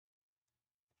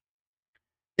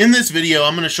In this video,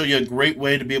 I'm going to show you a great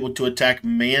way to be able to attack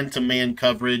man-to-man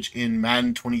coverage in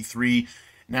Madden 23.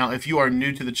 Now, if you are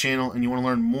new to the channel and you want to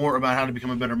learn more about how to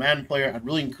become a better Madden player, I'd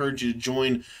really encourage you to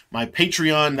join my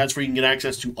Patreon. That's where you can get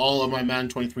access to all of my Madden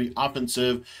 23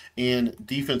 offensive and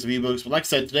defensive ebooks. But like I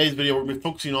said, today's video, we're going to be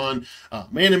focusing on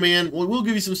man-to-man. We'll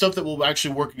give you some stuff that will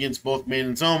actually work against both man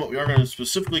and zone, but we are going to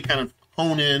specifically kind of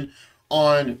hone in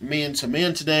on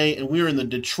man-to-man today, and we're in the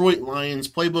Detroit Lions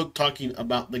playbook talking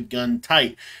about the gun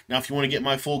tight. Now, if you want to get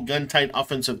my full gun tight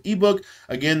offensive ebook,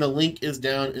 again, the link is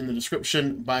down in the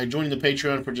description. By joining the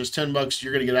Patreon for just $10,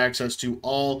 you're going to get access to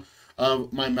all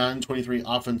of my Madden 23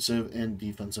 offensive and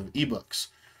defensive ebooks.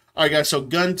 All right, guys, so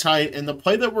gun tight, and the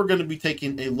play that we're going to be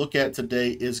taking a look at today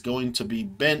is going to be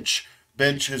bench.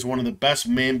 Bench is one of the best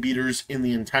man beaters in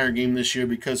the entire game this year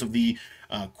because of the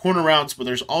corner routes, but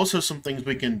there's also some things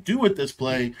we can do with this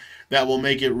play that will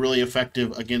make it really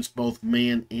effective against both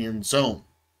man and zone.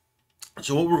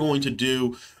 So what we're going to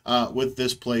do with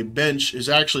this play bench is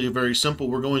actually very simple.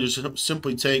 We're going to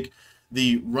simply take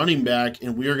the running back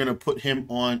and we are going to put him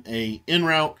on a in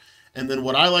route. And then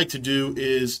what I like to do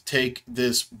is take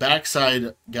this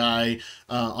backside guy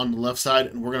on the left side,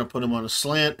 and we're going to put him on a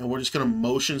slant, and we're just going to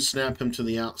motion snap him to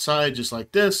the outside just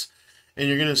like this. And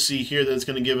you're going to see here that it's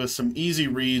going to give us some easy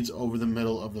reads over the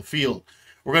middle of the field.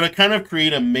 We're going to kind of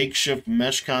create a makeshift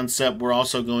mesh concept. We're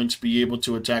also going to be able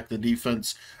to attack the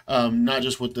defense, not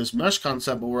just with this mesh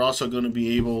concept, but we're also going to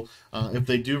be able, if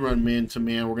they do run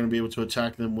man-to-man, we're going to be able to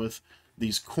attack them with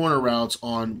these corner routes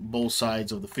on both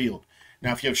sides of the field.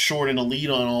 Now, if you have short and a lead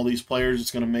on all these players,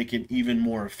 it's going to make it even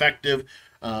more effective.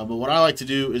 But what I like to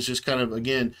do is just kind of,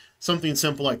 again, something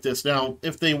simple like this. Now,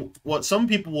 what some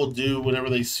people will do whenever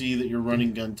they see that you're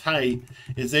running gun tight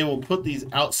is they will put these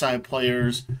outside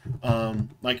players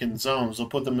like in zones. They'll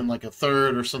put them in like a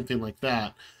third or something like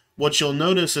that. What you'll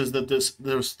notice is that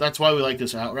that's why we like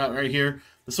this out route right here.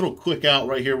 This little quick out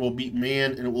right here will beat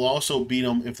man, and it will also beat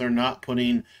them if they're not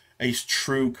putting a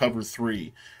true cover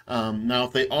 3. Now,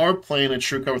 if they are playing a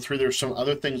true cover 3, there's some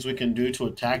other things we can do to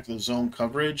attack the zone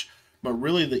coverage. But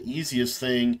really the easiest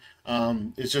thing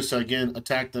is just, again,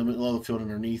 attack them below the field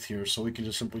underneath here. So we can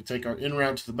just simply take our in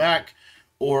route to the back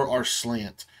or our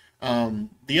slant.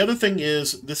 The other thing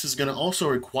is this is going to also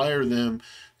require them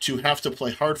to have to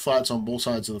play hard flats on both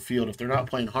sides of the field. If they're not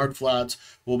playing hard flats,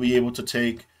 we'll be able to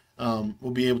take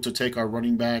our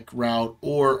running back route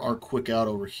or our quick out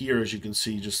over here, as you can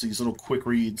see, just these little quick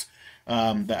reads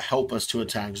that help us to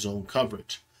attack zone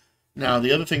coverage. Now,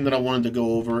 the other thing that I wanted to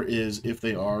go over is if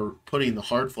they are putting the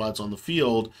hard flats on the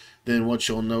field, then what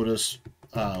you'll notice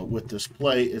with this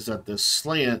play is that this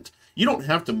slant, you don't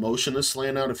have to motion this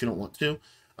slant out if you don't want to.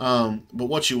 But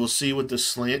what you will see with this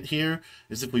slant here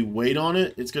is if we wait on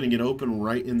it, it's going to get open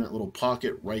right in that little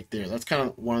pocket right there. That's kind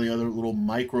of one of the other little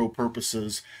micro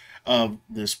purposes of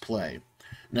this play.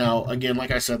 Now, again,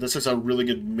 like I said, this is a really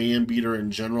good man beater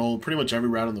in general. Pretty much every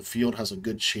route on the field has a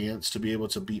good chance to be able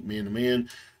to beat man-to-man.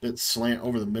 That slant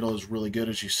over the middle is really good,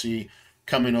 as you see,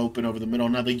 coming open over the middle.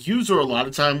 Now, the user, a lot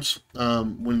of times,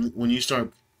 when you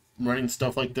start running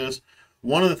stuff like this,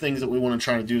 one of the things that we want to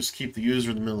try to do is keep the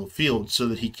user in the middle of the field so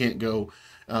that he can't go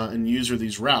and user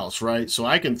these routes, right? So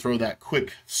I can throw that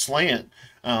quick slant.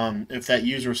 If that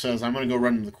user says, I'm going to go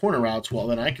run into the corner routes, well,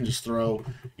 then I can just throw,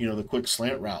 the quick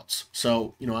slant routes.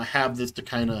 So, I have this to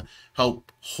kind of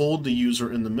help hold the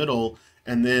user in the middle,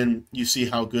 and then you see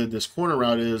how good this corner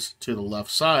route is to the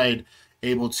left side,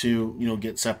 able to,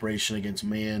 get separation against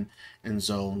man and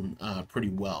zone pretty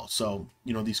well. So,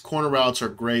 these corner routes are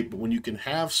great, but when you can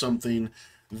have something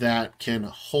that can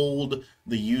hold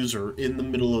the user in the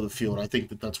middle of the field, I think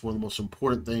that that's one of the most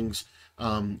important things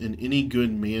in any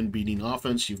good man-beating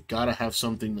offense. You've got to have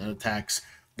something that attacks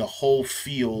the whole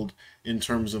field in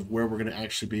terms of where we're going to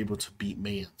actually be able to beat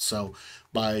man. So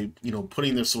by,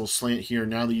 putting this little slant here,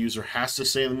 now the user has to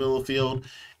stay in the middle of the field.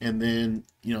 And then,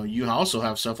 you also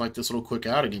have stuff like this little quick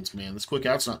out against man. This quick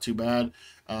out's not too bad.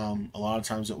 A lot of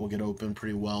times it will get open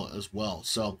pretty well as well.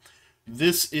 So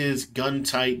this is gun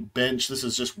tight bench. This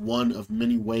is just one of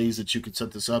many ways that you could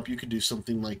set this up. You could do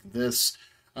something like this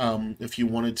if you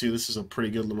wanted to. This is a pretty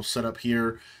good little setup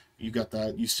here. You got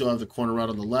that. You still have the corner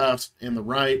route on the left and the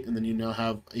right, and then you now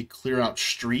have a clear out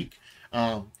streak.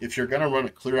 If you're going to run a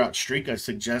clear out streak, I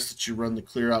suggest that you run the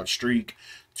clear out streak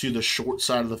to the short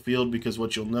side of the field, because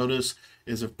what you'll notice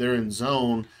is if they're in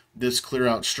zone, this clear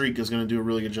out streak is going to do a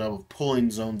really good job of pulling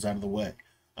zones out of the way.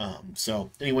 So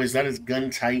anyways, that is gun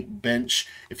tight bench.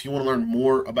 If you want to learn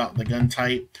more about the gun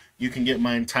tight, you can get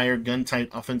my entire Gun Tight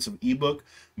offensive ebook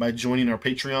by joining our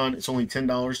Patreon. It's only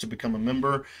 $10 to become a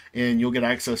member, and you'll get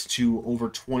access to over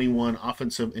 21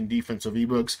 offensive and defensive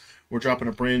ebooks. We're dropping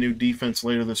a brand new defense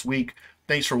later this week.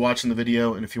 Thanks for watching the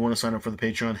video, and if you want to sign up for the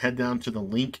Patreon, head down to the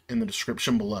link in the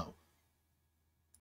description below.